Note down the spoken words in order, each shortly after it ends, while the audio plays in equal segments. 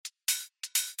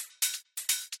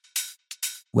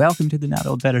Welcome to the Not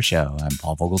Old Better Show. I'm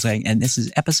Paul Vogelsang, and this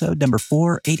is episode number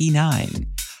 489.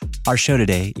 Our show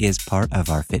today is part of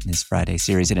our Fitness Friday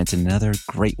series, and it's another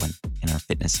great one in our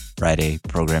Fitness Friday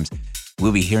programs.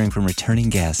 We'll be hearing from returning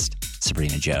guest,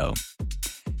 Sabrena Jo.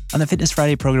 On the Fitness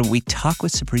Friday program, we talk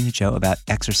with Sabrena Jo about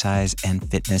exercise and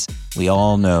fitness. We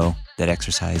all know that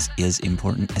exercise is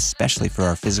important, especially for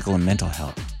our physical and mental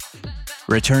health.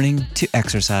 Returning to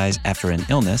exercise after an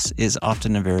illness is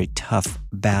often a very tough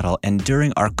battle. And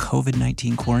during our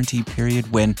COVID-19 quarantine period,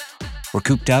 when we're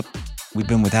cooped up, we've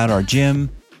been without our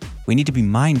gym, we need to be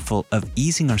mindful of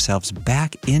easing ourselves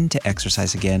back into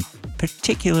exercise again,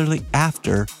 particularly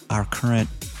after our current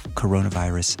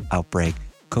coronavirus outbreak.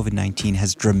 COVID-19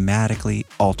 has dramatically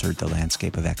altered the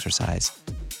landscape of exercise.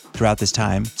 Throughout this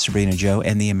time, Sabrena Jo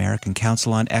and the American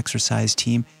Council on Exercise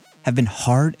team have been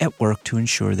hard at work to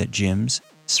ensure that gyms,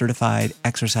 certified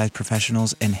exercise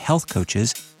professionals, and health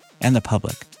coaches, and the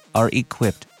public are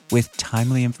equipped with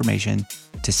timely information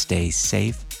to stay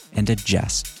safe and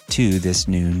adjust to this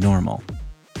new normal.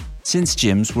 Since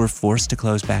gyms were forced to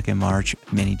close back in March,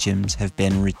 many gyms have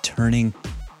been returning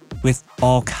with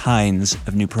all kinds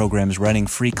of new programs, running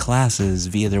free classes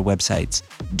via their websites,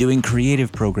 doing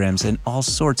creative programs, and all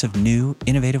sorts of new,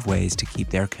 innovative ways to keep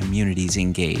their communities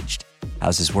engaged.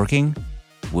 How's this working?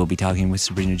 We'll be talking with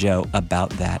Sabrena Jo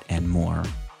about that and more.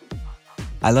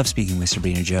 I love speaking with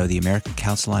Sabrena Jo, the American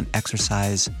Council on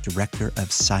Exercise Director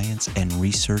of Science and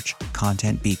Research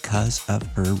Content, because of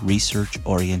her research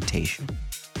orientation.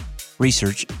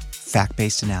 Research,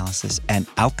 fact-based analysis, and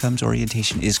outcomes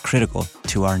orientation is critical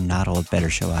to our Not Old Better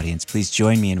Show audience. Please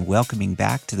join me in welcoming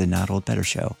back to the Not Old Better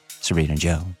Show, Sabrena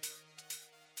Jo.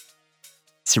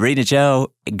 Sabrena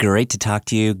Jo, great to talk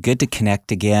to you. Good to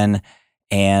connect again.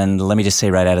 And let me just say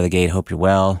right out of the gate, hope you're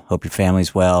well, hope your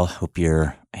family's well, hope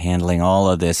you're handling all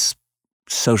of this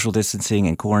social distancing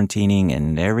and quarantining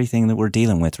and everything that we're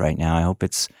dealing with right now. I hope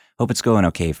it's going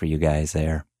okay for you guys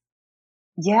there.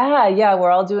 Yeah,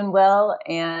 we're all doing well.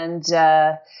 And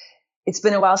it's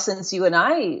been a while since you and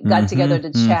I got together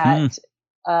to chat.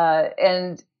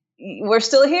 And we're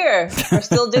still here. We're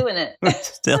still doing it. We're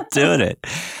still doing it.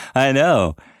 I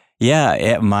know.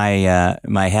 Yeah,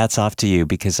 my hat's off to you,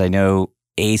 because I know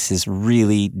ACE is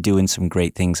really doing some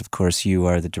great things. Of course, you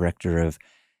are the Director of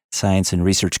Science and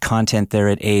Research Content there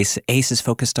at ACE. ACE is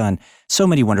focused on so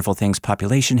many wonderful things: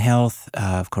 population health,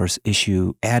 of course,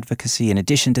 issue advocacy, in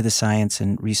addition to the science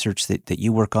and research that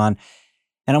you work on.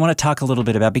 And I want to talk a little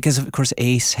bit about, because of course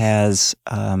ACE has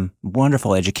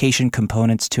wonderful education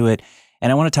components to it.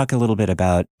 And I want to talk a little bit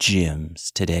about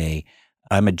gyms today.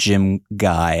 I'm a gym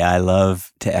guy. I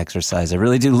love to exercise. I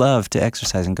really do love to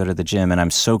exercise and go to the gym. And I'm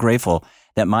so grateful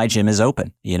that my gym is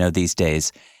open, these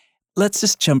days. Let's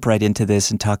just jump right into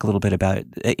this and talk a little bit about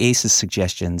ACE's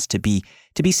suggestions to be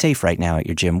safe right now at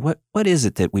your gym. What is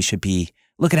it that we should be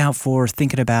looking out for,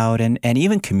 thinking about, and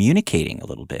even communicating a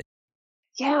little bit?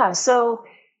 Yeah, so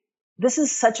this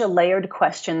is such a layered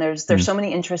question. There's so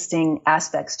many interesting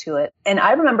aspects to it. And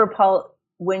I remember, Paul,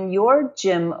 when your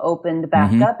gym opened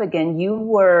back up again, you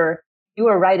were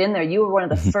right in there. You were one of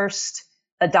the first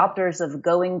adopters of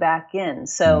going back in.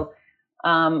 So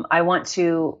I want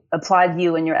to applaud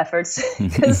you and your efforts,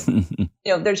 because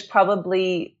there's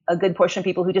probably a good portion of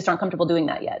people who just aren't comfortable doing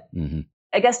that yet.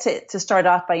 I guess to start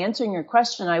off by answering your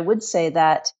question, I would say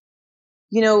that,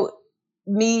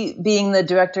 me being the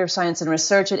Director of Science and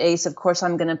Research at ACE, of course,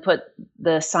 I'm going to put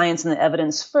the science and the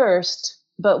evidence first.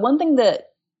 But one thing that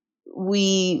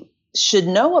we should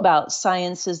know about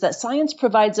science is that science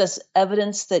provides us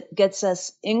evidence that gets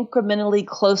us incrementally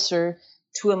closer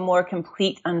to a more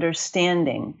complete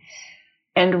understanding.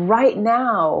 And right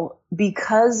now,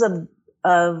 because of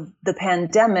the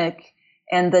pandemic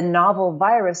and the novel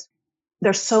virus,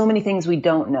 there's so many things we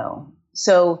don't know.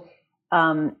 So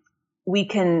we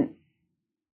can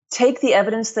take the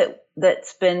evidence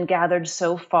that's been gathered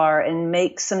so far and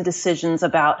make some decisions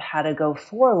about how to go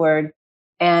forward.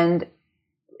 And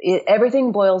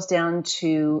everything boils down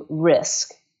to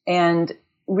risk. And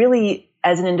really,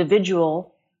 as an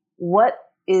individual, what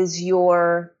is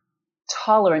your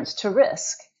tolerance to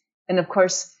risk? And of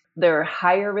course, there are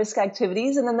higher risk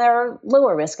activities, and then there are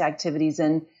lower risk activities.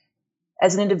 And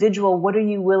as an individual, what are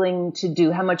you willing to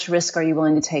do? How much risk are you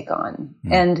willing to take on?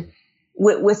 And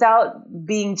without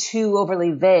being too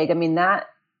overly vague, I mean, that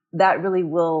really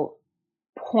will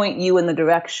point you in the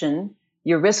direction,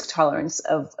 your risk tolerance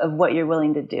of what you're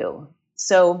willing to do.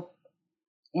 So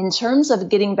in terms of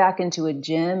getting back into a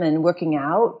gym and working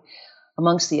out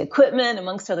amongst the equipment,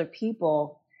 amongst other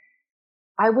people,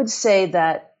 I would say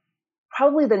that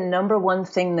probably the number one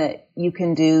thing that you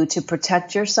can do to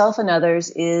protect yourself and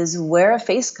others is wear a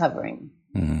face covering.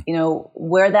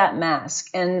 wear that mask.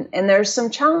 And there's some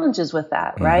challenges with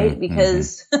that, right?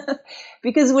 Because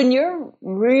because when you're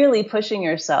really pushing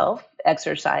yourself,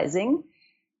 exercising,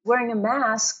 wearing a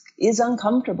mask is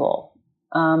uncomfortable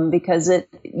because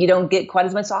you don't get quite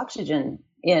as much oxygen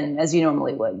in as you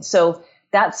normally would. So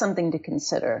that's something to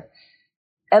consider.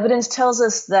 Evidence tells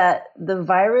us that the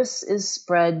virus is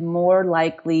spread more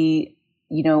likely,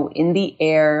 in the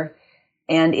air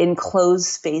and in closed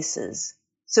spaces.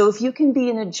 So if you can be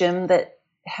in a gym that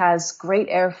has great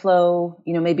airflow,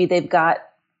 maybe they've got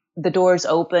the doors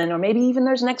open, or maybe even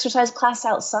there's an exercise class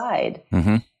outside.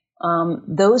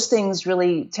 Those things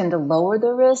really tend to lower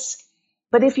the risk.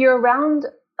 But if you're around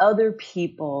other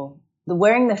people,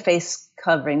 wearing the face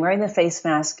covering, wearing the face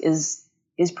mask is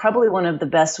probably one of the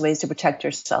best ways to protect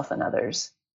yourself and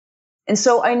others. And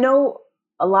so I know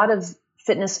a lot of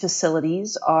fitness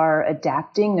facilities are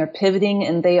adapting, they're pivoting,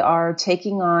 and they are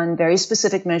taking on very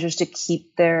specific measures to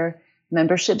keep their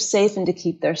membership safe and to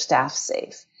keep their staff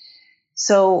safe.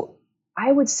 So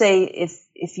I would say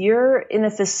if you're in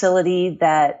a facility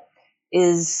that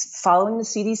is following the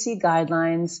CDC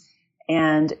guidelines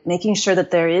and making sure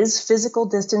that there is physical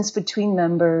distance between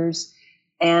members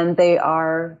and they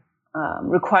are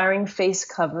requiring face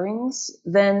coverings,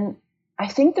 then I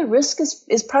think the risk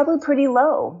is probably pretty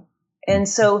low. And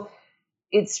so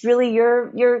it's really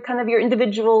your kind of your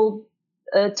individual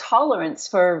tolerance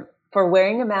for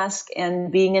wearing a mask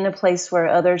and being in a place where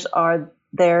others are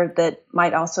there that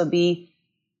might also be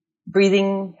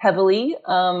breathing heavily.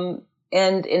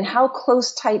 And how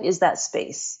close tight is that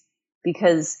space?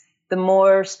 Because the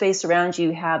more space around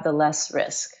you have, the less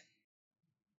risk.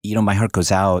 My heart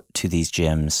goes out to these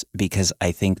gyms because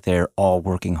I think they're all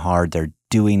working hard. They're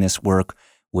doing this work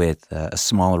with a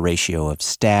smaller ratio of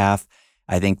staff.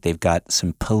 I think they've got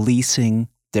some policing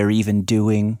they're even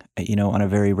doing, on a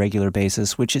very regular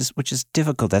basis, which is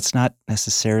difficult. That's not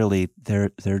necessarily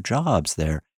their jobs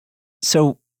there.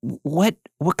 So what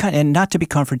kind, and not to be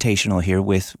confrontational here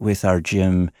with our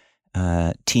gym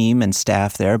team and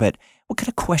staff there, but what kind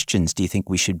of questions do you think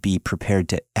we should be prepared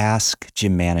to ask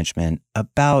gym management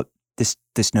about this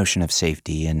notion of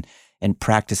safety and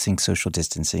practicing social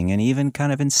distancing and even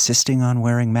kind of insisting on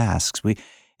wearing masks? We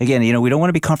don't want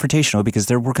to be confrontational because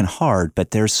they're working hard,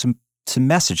 but there's some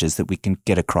messages that we can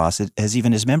get across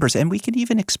as members, and we can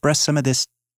even express some of this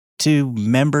to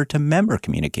member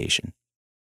communication.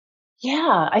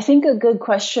 Yeah, I think a good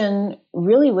question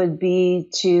really would be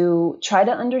to try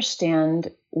to understand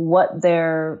what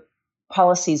their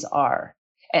policies are.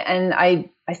 And I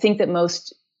think that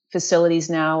most facilities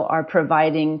now are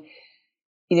providing,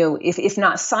 if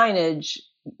not signage,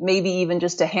 maybe even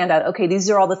just a handout. Okay, these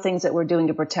are all the things that we're doing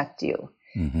to protect you.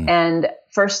 And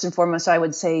first and foremost, I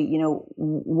would say,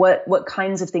 what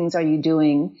kinds of things are you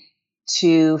doing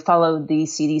to follow the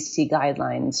CDC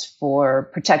guidelines for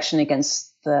protection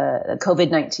against the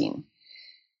COVID-19?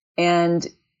 And,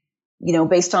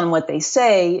 based on what they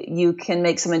say, you can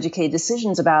make some educated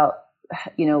decisions about,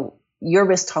 your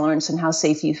risk tolerance and how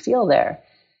safe you feel there.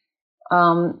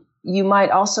 You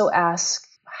might also ask,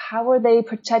 how are they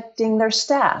protecting their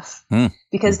staff?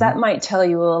 Because that might tell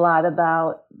you a lot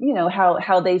about,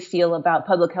 how they feel about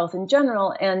public health in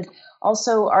general. And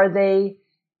also, are they,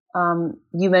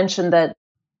 you mentioned that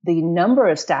the number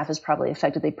of staff is probably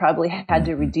affected. They probably had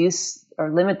to reduce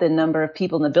or limit the number of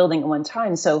people in the building at one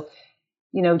time. So,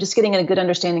 just getting a good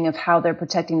understanding of how they're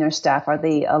protecting their staff. Are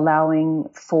they allowing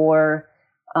for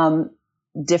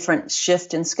different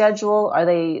shift in schedule? Are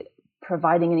they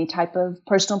providing any type of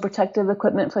personal protective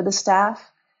equipment for the staff?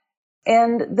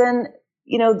 And then,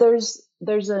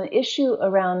 there's an issue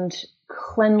around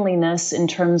cleanliness in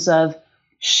terms of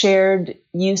shared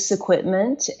use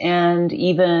equipment and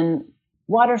even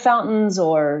water fountains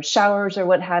or showers or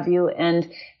what have you.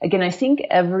 And again, I think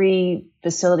every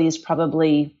facility is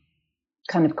probably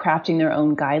kind of crafting their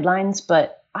own guidelines,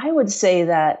 but I would say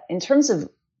that in terms of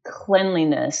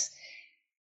cleanliness,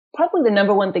 probably the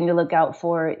number one thing to look out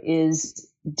for is,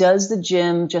 does the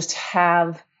gym just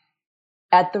have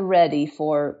at the ready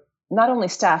for not only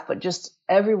staff, but just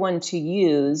everyone to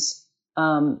use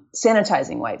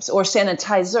sanitizing wipes or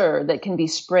sanitizer that can be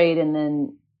sprayed and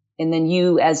then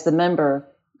you as the member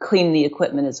clean the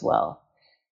equipment as well.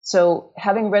 So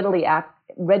having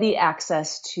ready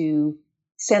access to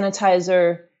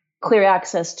sanitizer, clear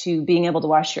access to being able to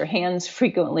wash your hands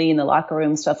frequently in the locker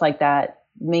room, stuff like that,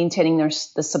 maintaining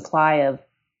the supply of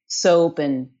soap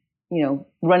and,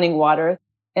 running water,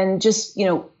 and just,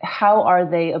 how are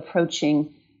they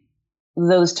approaching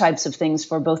those types of things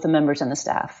for both the members and the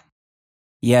staff?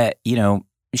 Yeah,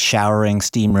 showering,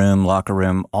 steam room, locker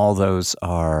room, all those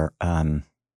are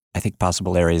I think,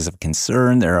 possible areas of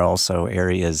concern. There are also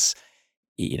areas,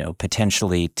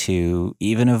 potentially to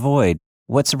even avoid.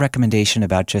 What's a recommendation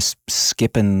about just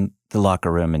skipping the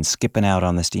locker room and skipping out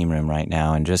on the steam room right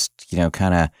now and just,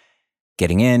 kind of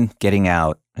getting in, getting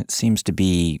out? It seems to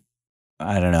be,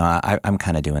 I don't know, I'm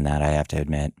kind of doing that, I have to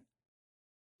admit.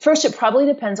 First, it probably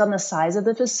depends on the size of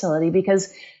the facility,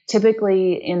 because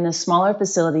typically in the smaller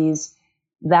facilities,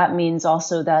 that means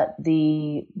also that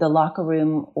the locker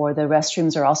room or the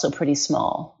restrooms are also pretty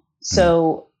small.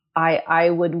 So I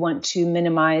would want to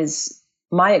minimize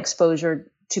my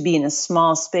exposure to be in a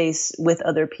small space with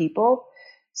other people.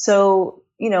 So,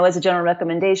 as a general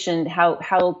recommendation,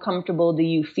 how comfortable do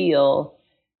you feel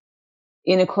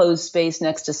in a closed space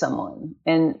next to someone?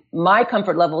 And my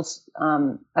comfort levels,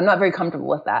 I'm not very comfortable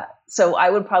with that. So I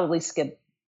would probably skip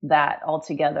that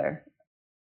altogether.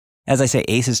 As I say,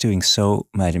 ACE is doing so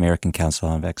much, American Council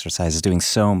on Exercise is doing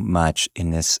so much in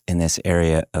this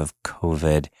area of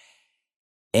COVID.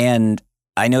 And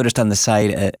I noticed on the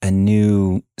site a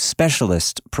new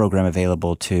specialist program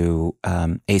available to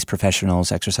ACE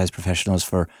professionals, exercise professionals,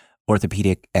 for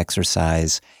orthopedic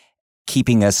exercise,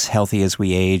 keeping us healthy as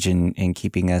we age and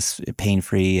keeping us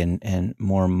pain-free and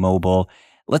more mobile.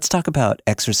 Let's talk about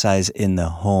exercise in the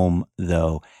home,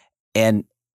 though. And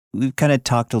we've kind of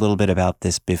talked a little bit about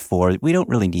this before. We don't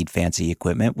really need fancy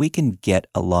equipment. We can get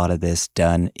a lot of this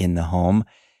done in the home.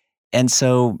 And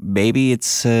so maybe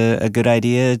it's a good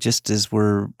idea, just as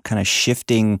we're kind of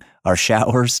shifting our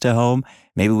showers to home,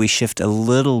 maybe we shift a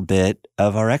little bit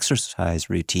of our exercise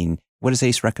routine. What does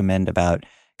ACE recommend about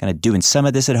kind of doing some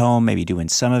of this at home, maybe doing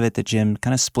some of it at the gym,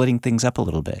 kind of splitting things up a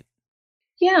little bit?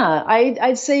 Yeah,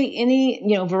 I'd say any,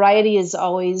 variety is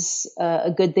always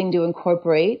a good thing to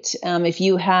incorporate. If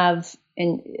you have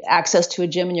access to a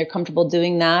gym and you're comfortable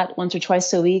doing that once or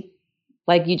twice a week,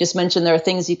 like you just mentioned, there are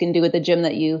things you can do at the gym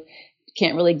that you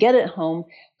can't really get at home.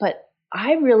 But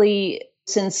I really,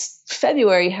 since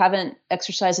February, haven't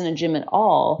exercised in a gym at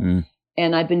all.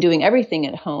 And I've been doing everything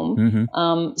at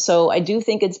home. So I do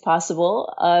think it's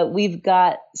possible. We've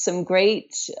got some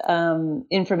great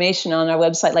information on our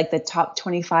website, like the top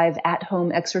 25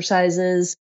 at-home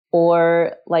exercises,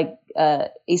 or like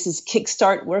ACE's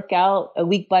Kickstart workout, a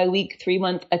week-by-week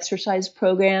 3-month exercise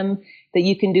program that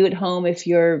you can do at home if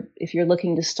you're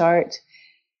looking to start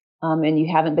and you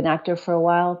haven't been active for a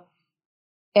while.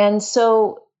 And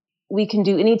so we can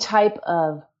do any type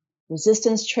of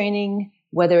resistance training,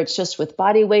 whether it's just with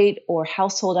body weight or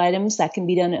household items that can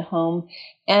be done at home.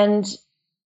 And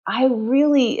I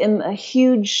really am a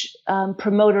huge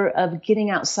promoter of getting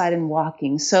outside and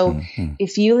walking. So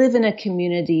if you live in a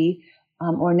community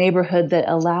or neighborhood that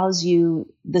allows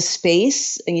you the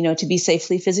space, to be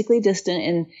safely physically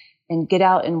distant and get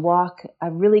out and walk, I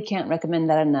really can't recommend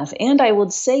that enough. And I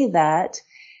would say that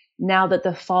now that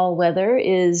the fall weather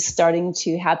is starting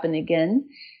to happen again,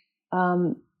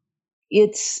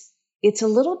 it's a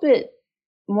little bit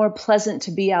more pleasant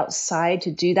to be outside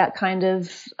to do that kind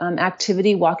of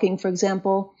activity, walking, for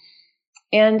example.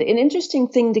 And an interesting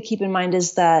thing to keep in mind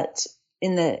is that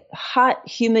in the hot,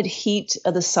 humid heat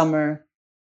of the summer,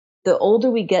 the older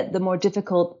we get, the more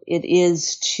difficult it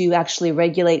is to actually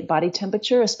regulate body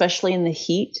temperature, especially in the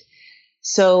heat.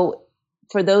 So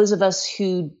for those of us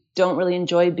who don't really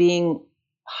enjoy being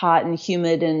hot and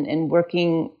humid and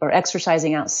working or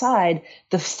exercising outside,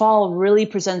 the fall really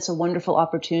presents a wonderful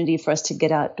opportunity for us to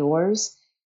get outdoors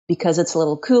because it's a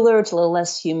little cooler, it's a little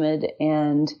less humid,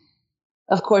 and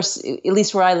of course, at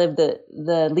least where I live,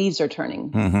 the leaves are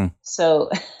turning. So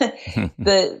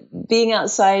the being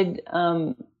outside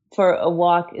for a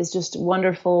walk is just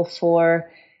wonderful for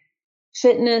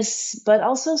fitness, but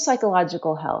also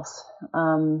psychological health.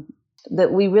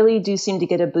 That we really do seem to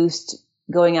get a boost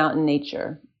going out in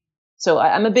nature. So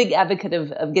I'm a big advocate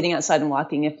of getting outside and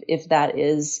walking if that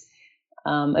is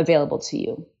available to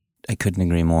you. I couldn't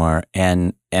agree more.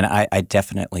 And I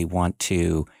definitely want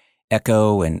to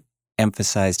echo and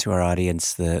emphasize to our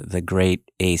audience the great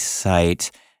ACE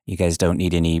site. You guys don't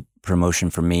need any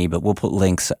promotion from me, but we'll put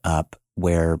links up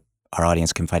where our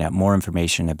audience can find out more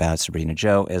information about Sabrena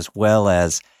Jo, as well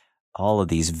as all of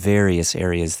these various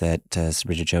areas that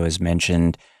Sabrena Jo has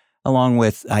mentioned, along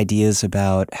with ideas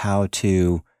about how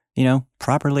to,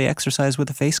 properly exercise with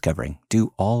a face covering,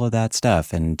 do all of that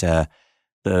stuff. And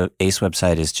the ACE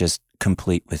website is just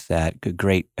complete with that. A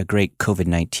great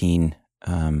COVID-19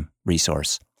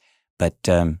 resource. But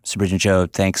Sabrena Jo,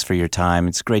 thanks for your time.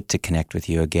 It's great to connect with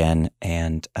you again.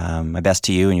 And my best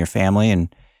to you and your family.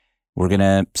 And we're going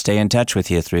to stay in touch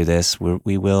with you through this.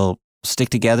 We will stick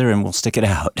together and we'll stick it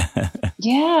out.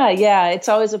 Yeah. It's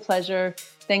always a pleasure.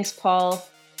 Thanks, Paul.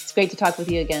 It's great to talk with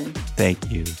you again.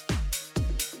 Thank you.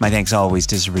 My thanks always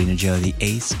to Sabrena Joe, the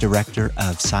ACE Director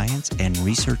of Science and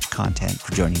Research Content,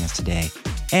 for joining us today.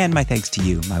 And my thanks to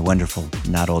you, my wonderful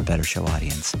Not Old Better Show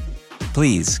audience.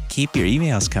 Please keep your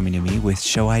emails coming to me with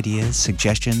show ideas,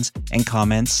 suggestions, and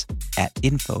comments at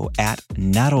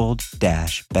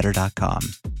info@notold-better.com.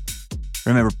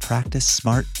 Remember, practice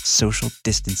smart social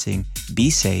distancing, be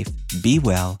safe, be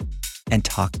well, and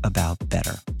talk about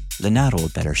better. The Not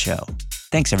Old Better Show.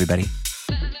 Thanks, everybody.